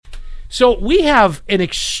So we have an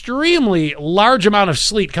extremely large amount of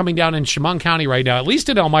sleet coming down in Chemung County right now, at least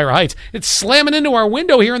in Elmira Heights. It's slamming into our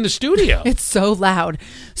window here in the studio. It's so loud.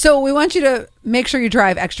 So we want you to make sure you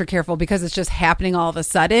drive extra careful because it's just happening all of a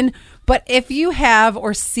sudden. But if you have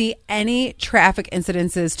or see any traffic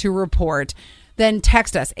incidences to report, then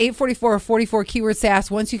text us 844-44 keyword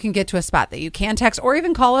SAS once you can get to a spot that you can text, or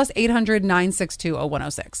even call us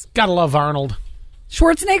 800-962-0106. Gotta love Arnold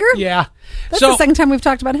Schwarzenegger? Yeah. That's the second time we've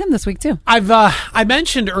talked about him this week, too. I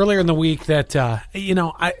mentioned earlier in the week that,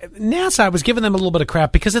 NASA, I was giving them a little bit of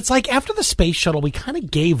crap because it's like after the space shuttle, we kind of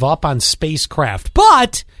gave up on spacecraft.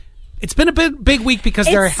 But it's been a big week because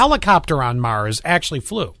their helicopter on Mars actually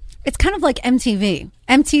flew. It's kind of like MTV.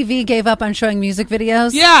 MTV gave up on showing music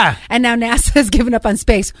videos. Yeah. And now NASA has given up on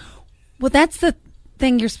space. Well, that's the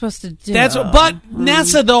thing you're supposed to do. But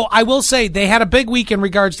NASA, though, I will say they had a big week in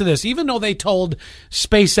regards to this, even though they told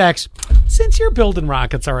SpaceX, since you're building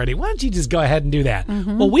rockets already, why don't you just go ahead and do that?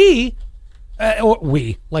 Mm-hmm. Well, we,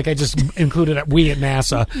 like I just included we at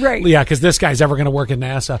NASA. Right. Yeah, because this guy's ever going to work at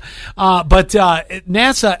NASA. But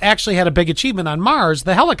NASA actually had a big achievement on Mars.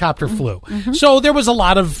 The helicopter flew. Mm-hmm. So there was a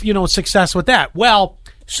lot of, success with that. Well,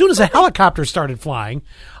 as soon as the helicopter started flying,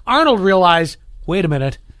 Arnold realized, wait a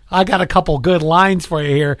minute, I got a couple good lines for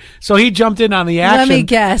you here. So he jumped in on the action. Let me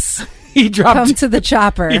guess. He dropped. Come to the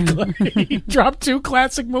chopper. He dropped 2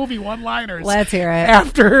 classic movie one-liners. Let's hear it.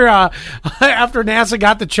 After NASA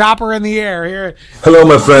got the chopper in the air. Here. Hello,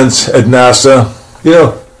 my friends at NASA.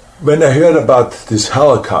 When I heard about this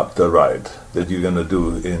helicopter ride that you're gonna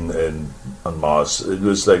do on Mars, it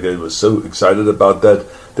was like I was so excited about that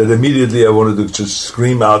immediately I wanted to just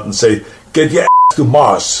scream out and say, "Get your ass to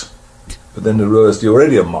Mars!" But then I realized you're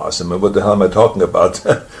already on Mars. I mean, what the hell am I talking about?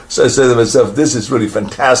 So I said to myself, this is really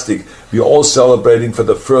fantastic. We're all celebrating for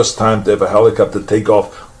the first time to have a helicopter take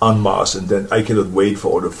off on Mars. And then I cannot wait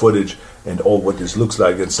for all the footage and all what this looks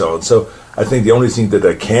like and so on. So I think the only thing that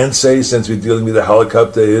I can say, since we're dealing with a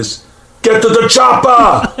helicopter, is get to the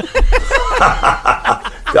chopper!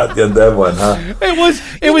 Got you on that one, huh? It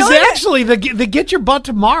was actually the Get Your Butt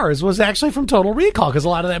to Mars was actually from Total Recall because a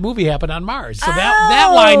lot of that movie happened on Mars. So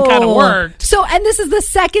that line kind of worked. So, and this is the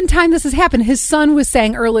second time this has happened. His son was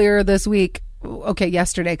saying earlier this week,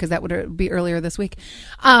 yesterday, because that would be earlier this week.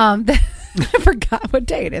 I forgot what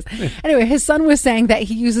day it is. Anyway, his son was saying that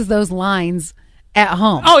he uses those lines at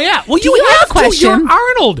home. Oh, yeah. Well, you have to. You're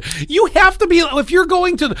Arnold. You have to be, if you're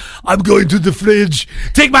going to, I'm going to the fridge.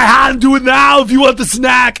 Take my hand, do it now if you want the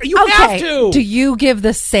snack. You have to. Do you give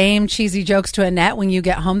the same cheesy jokes to Annette when you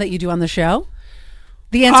get home that you do on the show?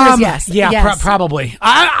 The answer is yes. Yeah, yes. Probably.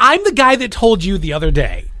 I'm the guy that told you the other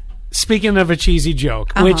day, speaking of a cheesy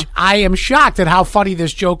joke, which I am shocked at how funny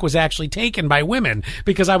this joke was actually taken by women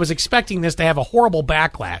because I was expecting this to have a horrible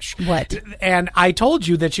backlash. What? And I told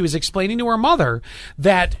you that she was explaining to her mother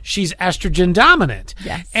that she's estrogen dominant.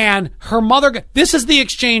 Yes. And her mother, this is the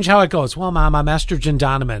exchange how it goes. Well, Mom, I'm estrogen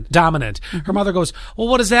dominant. Mm-hmm. Her mother goes, well,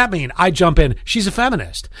 what does that mean? I jump in. She's a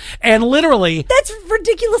feminist. And literally. That's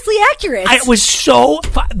ridiculously accurate. It was so,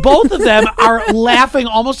 both of them are laughing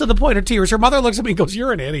almost to the point of tears. Her mother looks at me and goes,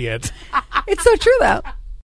 you're an idiot. It's so true, though.